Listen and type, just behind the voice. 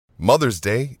Mother's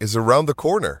Day is around the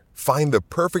corner. Find the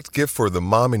perfect gift for the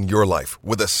mom in your life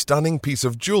with a stunning piece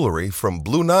of jewelry from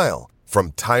Blue Nile.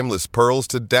 From timeless pearls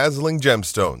to dazzling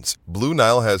gemstones, Blue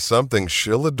Nile has something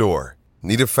she'll adore.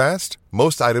 Need it fast?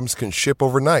 Most items can ship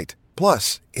overnight.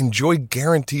 Plus, enjoy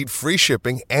guaranteed free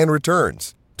shipping and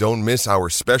returns. Don't miss our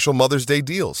special Mother's Day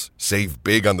deals. Save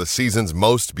big on the season's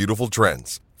most beautiful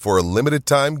trends. For a limited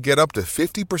time, get up to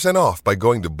 50% off by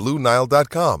going to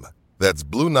BlueNile.com. That's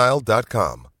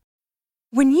BlueNile.com.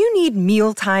 When you need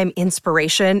mealtime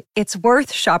inspiration, it's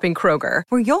worth shopping Kroger,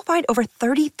 where you'll find over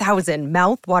 30,000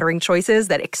 mouth-watering choices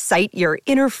that excite your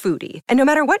inner foodie. And no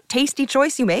matter what tasty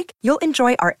choice you make, you'll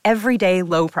enjoy our everyday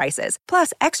low prices,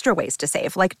 plus extra ways to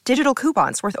save, like digital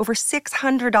coupons worth over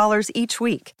 $600 each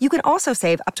week. You can also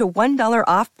save up to $1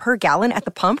 off per gallon at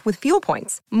the pump with fuel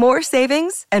points. More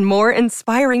savings and more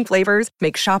inspiring flavors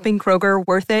make shopping Kroger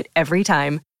worth it every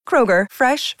time. Kroger,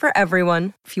 fresh for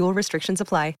everyone. Fuel restrictions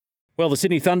apply. Well, the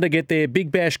Sydney Thunder get their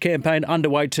Big Bash campaign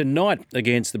underway tonight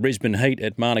against the Brisbane Heat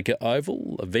at Manuka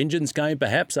Oval. A vengeance game,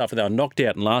 perhaps, after they were knocked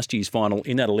out in last year's final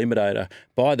in that eliminator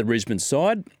by the Brisbane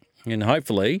side. And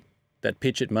hopefully that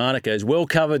pitch at Manuka is well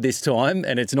covered this time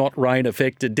and it's not rain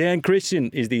affected. Dan Christian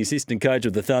is the assistant coach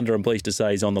of the Thunder. I'm pleased to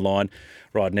say he's on the line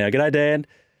right now. G'day, Dan.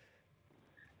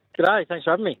 G'day, thanks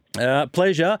for having me.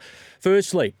 Pleasure.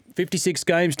 Firstly, 56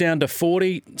 games down to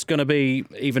 40. It's going to be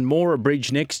even more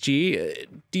abridged next year.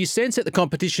 Do you sense that the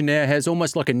competition now has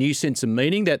almost like a new sense of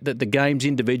meaning, that the games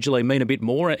individually mean a bit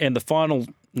more and the final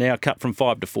now cut from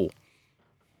 5 to 4?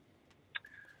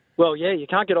 Well, yeah, you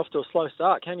can't get off to a slow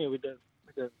start, can you, with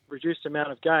the reduced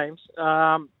amount of games?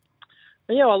 And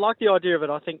yeah, I like the idea of it.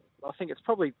 I think it's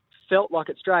probably felt like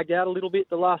it's dragged out a little bit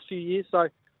the last few years. So,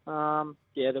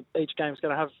 each game's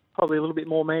going to have probably a little bit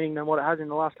more meaning than what it has in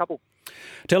the last couple.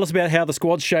 Tell us about how the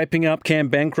squad's shaping up. Cam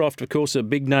Bancroft, of course, a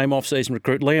big name off-season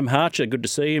recruit. Liam Harcher, good to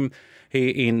see him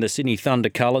here in the Sydney Thunder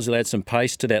colours. He'll add some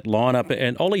pace to that lineup.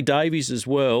 And Ollie Davies as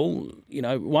well,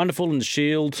 wonderful in the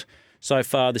Shield so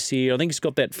far this year. I think he's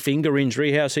got that finger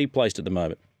injury. How's he placed at the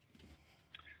moment?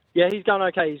 Yeah, he's going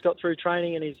okay. He's got through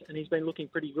training and he's been looking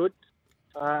pretty good.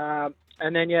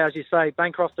 And then, as you say,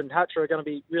 Bancroft and Hatcher are going to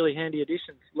be really handy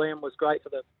additions. Liam was great for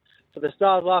the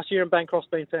Stars last year, and Bancroft's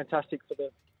been fantastic for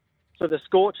the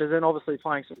Scorchers, and obviously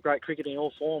playing some great cricket in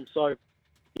all forms. So,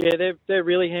 yeah, they're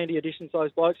really handy additions,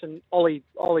 those blokes. And Ollie's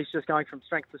just going from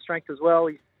strength to strength as well.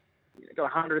 He's got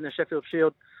 100 in the Sheffield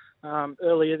Shield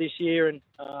earlier this year, and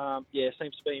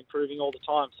seems to be improving all the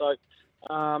time. So,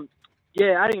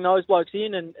 adding those blokes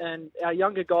in and our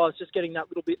younger guys just getting that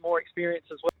little bit more experience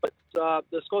as well. But,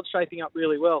 the squad's shaping up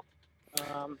really well.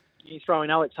 You throw in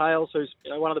Alex Hales, who's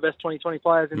one of the best 2020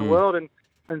 players in the world, and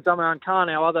Zaman Khan,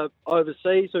 our other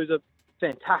overseas, who's a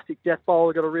fantastic death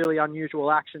bowler, got a really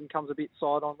unusual action, comes a bit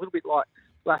side on, a little bit like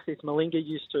Lasith Malinga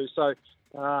used to. So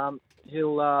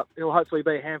he'll hopefully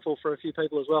be a handful for a few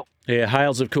people as well. Yeah,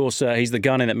 Hales, of course, he's the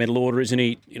gun in that middle order, isn't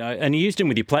he? And you used him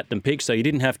with your platinum pick, so you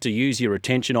didn't have to use your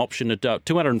retention option at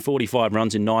 245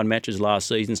 runs in 9 matches last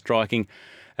season, striking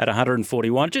at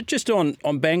 141. Just on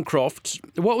Bancroft,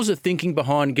 what was the thinking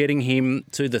behind getting him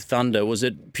to the Thunder? Was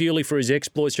it purely for his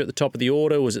exploits at the top of the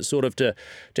order? Was it sort of to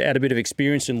add a bit of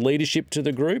experience and leadership to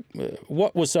the group?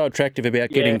 What was so attractive about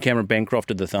getting Cameron Bancroft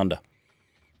to the Thunder?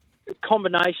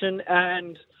 Combination,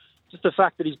 and just the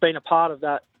fact that he's been a part of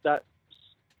that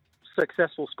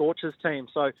successful Scorchers team.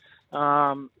 So,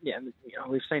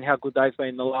 we've seen how good they've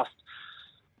been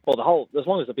as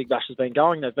long as the Big Bash has been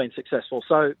going, they've been successful.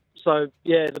 So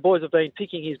the boys have been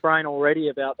picking his brain already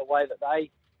about the way that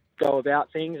they go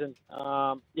about things, and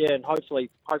and hopefully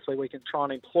we can try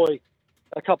and employ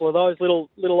a couple of those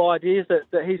little ideas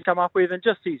that he's come up with, and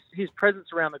just his presence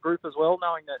around the group as well,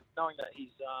 knowing that he's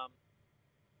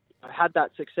had that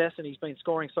success and he's been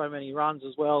scoring so many runs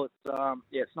as well.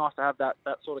 It's nice to have that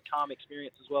sort of calm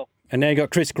experience as well. And now you've got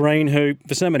Chris Green, who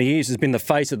for so many years has been the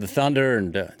face of the Thunder,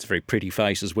 and it's a very pretty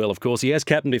face as well, of course. He has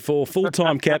captained before,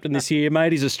 full-time captain this year,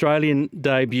 made his Australian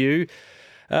debut.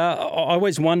 I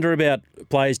always wonder about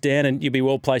players, Dan, and you'd be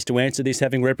well placed to answer this,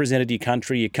 having represented your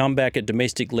country. You come back at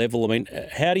domestic level. I mean,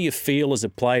 how do you feel as a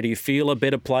player? Do you feel a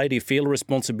better player? Do you feel a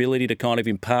responsibility to kind of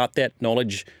impart that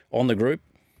knowledge on the group?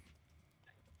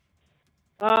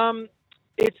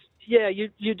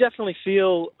 You definitely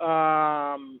feel.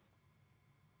 I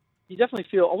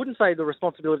wouldn't say the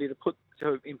responsibility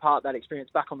to impart that experience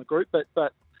back on the group, but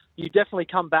you definitely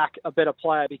come back a better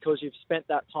player because you've spent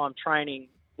that time training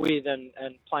with and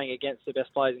playing against the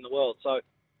best players in the world. So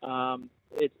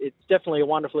it's definitely a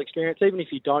wonderful experience, even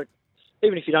if you don't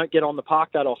get on the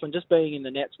park that often. Just being in the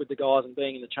nets with the guys and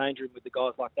being in the change room with the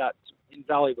guys like that's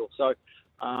invaluable. So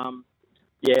I'm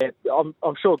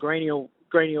sure Greeny will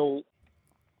Greenie will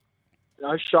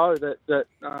show that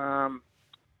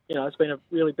it's been a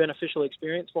really beneficial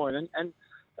experience for him, and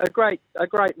a great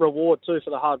reward too for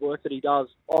the hard work that he does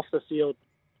off the field.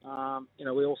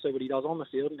 We all see what he does on the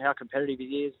field and how competitive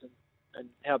he is and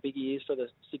how big he is for the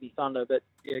Sydney Thunder. But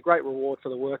yeah, great reward for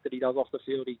the work that he does off the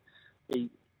field. He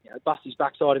busts his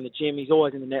backside in the gym. He's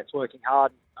always in the nets working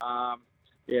hard.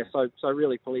 So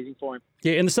really pleasing for him.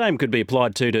 Yeah, and the same could be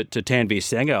applied to Tanveer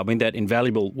Sangha. I mean, that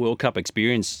invaluable World Cup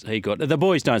experience he got. The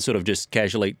boys don't sort of just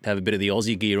casually have a bit of the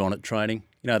Aussie gear on at training.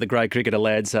 The great cricketer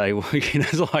lads say,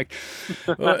 it's like,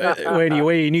 when you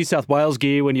wear your New South Wales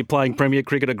gear when you're playing Premier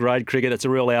cricket or grade cricket, it's a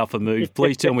real alpha move.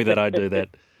 Please tell me they don't do that.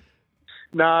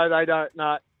 No, they don't,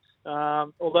 no.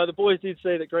 Although the boys did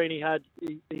see that Greenie had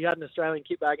an Australian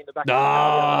kit bag in the back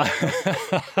of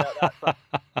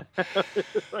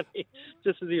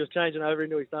just as he was changing over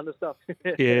into his Thunder stuff.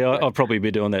 Yeah, I'll probably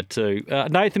be doing that too.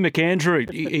 Nathan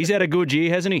McAndrew, he's had a good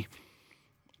year, hasn't he?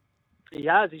 He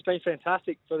has. He's been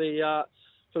fantastic for the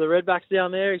Redbacks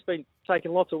down there. He's been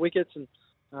taking lots of wickets and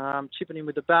chipping in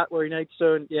with the bat where he needs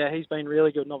to. And yeah, he's been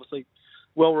really good and obviously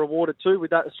well rewarded too with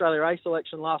that Australia A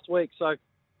selection last week. So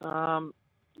we're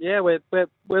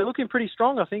looking pretty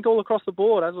strong, I think, all across the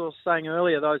board. As I was saying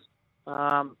earlier, those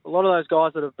a lot of those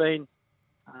guys that have been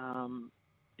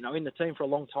in the team for a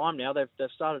long time now, they've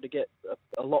started to get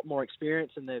a lot more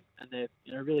experience, and they're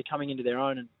really coming into their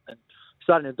own and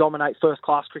starting to dominate first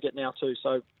class cricket now too.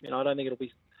 So I don't think it'll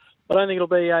be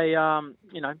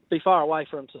be far away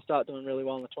for them to start doing really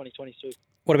well in the 2022.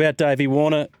 What about Davey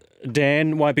Warner?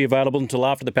 Dan won't be available until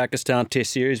after the Pakistan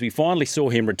Test series. We finally saw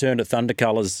him return to Thunder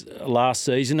colours last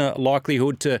season. A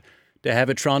likelihood to have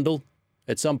a trundle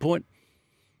at some point?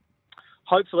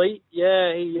 Hopefully,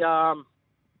 yeah. He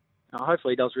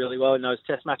hopefully he does really well in those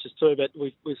Test matches too. But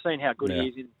we've seen how good he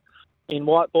is in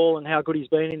white ball and how good he's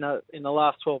been in the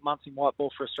last 12 months in white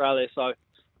ball for Australia. So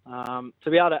to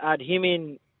be able to add him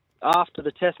in after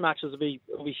the Test matches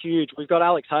will be huge. We've got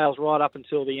Alex Hales right up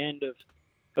until the end of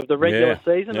the regular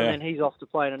season, and then he's off to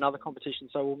play in another competition.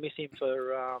 So we'll miss him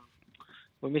for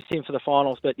the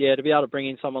finals. But yeah, to be able to bring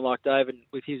in someone like David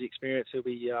with his experience, he'll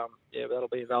be that'll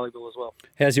be invaluable as well.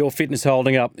 How's your fitness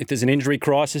holding up? If there's an injury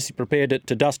crisis, you prepared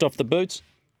to dust off the boots?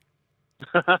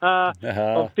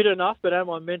 I'm fit enough, but am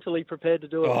I mentally prepared to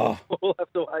do it? Oh. We'll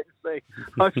have to wait and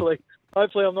see.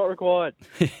 Hopefully I'm not required.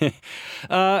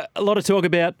 A lot of talk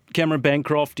about Cameron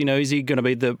Bancroft. Is he going to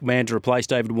be the man to replace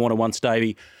David Warner once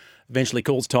Davey eventually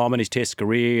calls time in his Test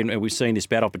career? And we've seen this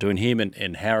battle between him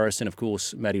and Harris, and of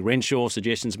course Matty Renshaw.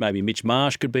 Suggestions maybe Mitch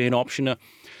Marsh could be an option. I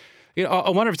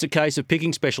wonder if it's a case of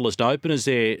picking specialist openers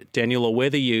there, Daniel, or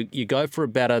whether you go for a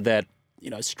batter that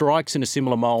strikes in a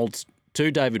similar mould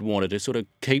to David Warner to sort of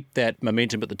keep that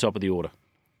momentum at the top of the order.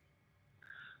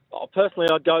 Personally,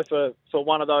 I'd go for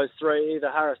one of those three,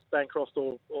 either Harris, Bancroft,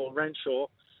 or Renshaw.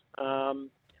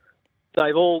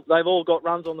 They've all got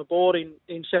runs on the board in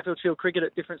Sheffield Shield cricket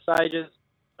at different stages,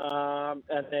 and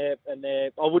they're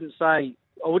I wouldn't say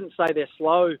they're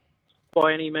slow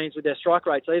by any means with their strike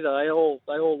rates either. They all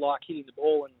like hitting the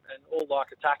ball and all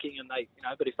like attacking, and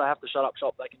but if they have to shut up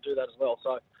shop, they can do that as well.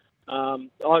 So I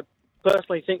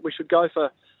personally think we should go for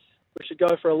a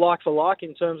like for like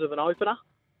in terms of an opener.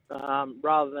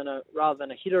 Rather than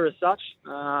a hitter as such,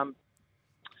 and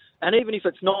even if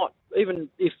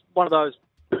one of those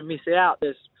miss out,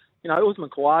 there's Usman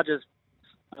Khawaja's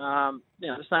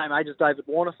the same age as David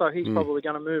Warner, so he's probably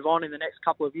going to move on in the next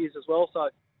couple of years as well. So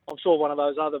I'm sure one of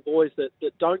those other boys that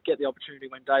don't get the opportunity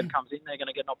when Dave comes in, they're going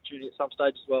to get an opportunity at some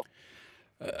stage as well.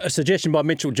 A suggestion by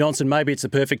Mitchell Johnson, maybe it's the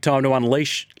perfect time to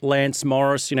unleash Lance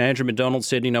Morris. Andrew McDonald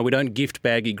said, we don't gift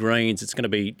baggy greens. It's going to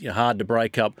be hard to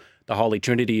break up the holy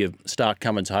trinity of Stark,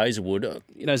 Cummins, Hazelwood.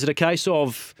 Is it a case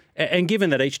of, and given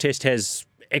that each test has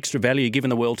extra value, given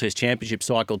the World Test Championship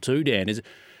cycle too, Dan, is it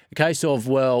a case of,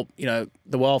 the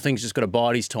Wild Thing's just got to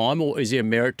bide his time, or is there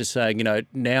merit to saying,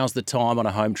 now's the time on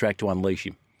a home track to unleash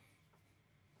him?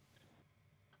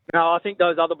 No, I think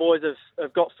those other boys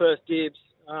have got first dibs.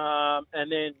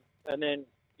 And then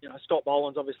Scott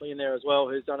Boland's obviously in there as well,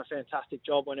 who's done a fantastic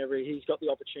job whenever he's got the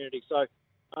opportunity. So,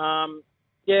 I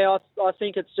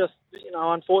think it's just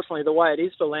unfortunately the way it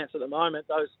is for Lance at the moment.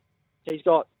 He's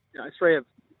got those three are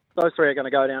going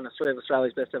to go down as three of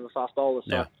Australia's best ever fast bowlers.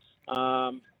 So,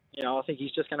 I think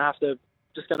he's just going to have to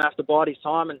bide his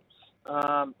time and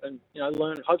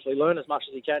hopefully learn as much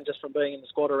as he can just from being in the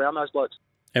squad around those blokes.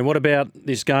 And what about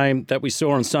this game that we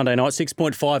saw on Sunday night?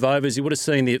 6.5 overs. You would have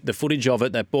seen the footage of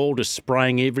it, that ball just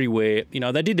spraying everywhere. You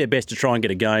know, they did their best to try and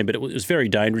get a game, but it was very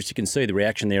dangerous. You can see the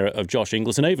reaction there of Josh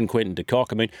Inglis and even Quentin de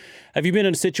Kock. I mean, have you been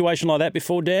in a situation like that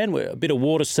before, Dan, where a bit of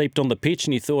water seeped on the pitch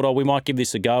and you thought, we might give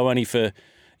this a go, only for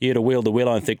you to wheel the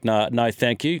willow and think, no,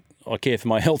 thank you. I care for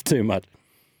my health too much.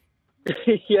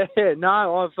 Yeah,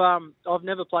 no, I've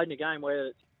never played in a game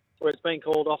where it's been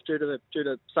called off due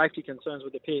to safety concerns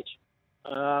with the pitch.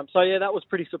 So yeah, that was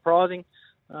pretty surprising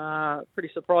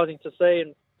to see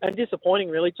and disappointing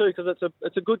really too, because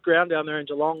it's a good ground down there in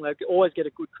Geelong. They always get a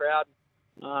good crowd.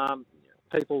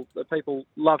 People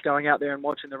love going out there and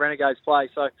watching the Renegades play.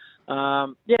 So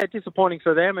yeah, disappointing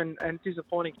for them and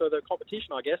disappointing for the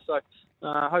competition, I guess. So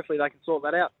hopefully they can sort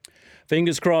that out.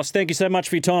 Fingers crossed. Thank you so much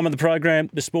for your time on the program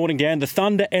this morning, Dan. The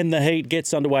Thunder and the Heat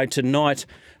gets underway tonight,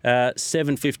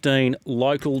 7:15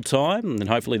 local time, and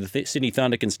hopefully the Sydney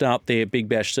Thunder can start their Big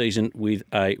Bash season with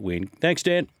a win. Thanks,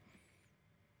 Dan.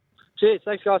 Cheers.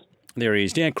 Thanks, guys. There he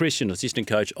is, Dan Christian, assistant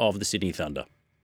coach of the Sydney Thunder.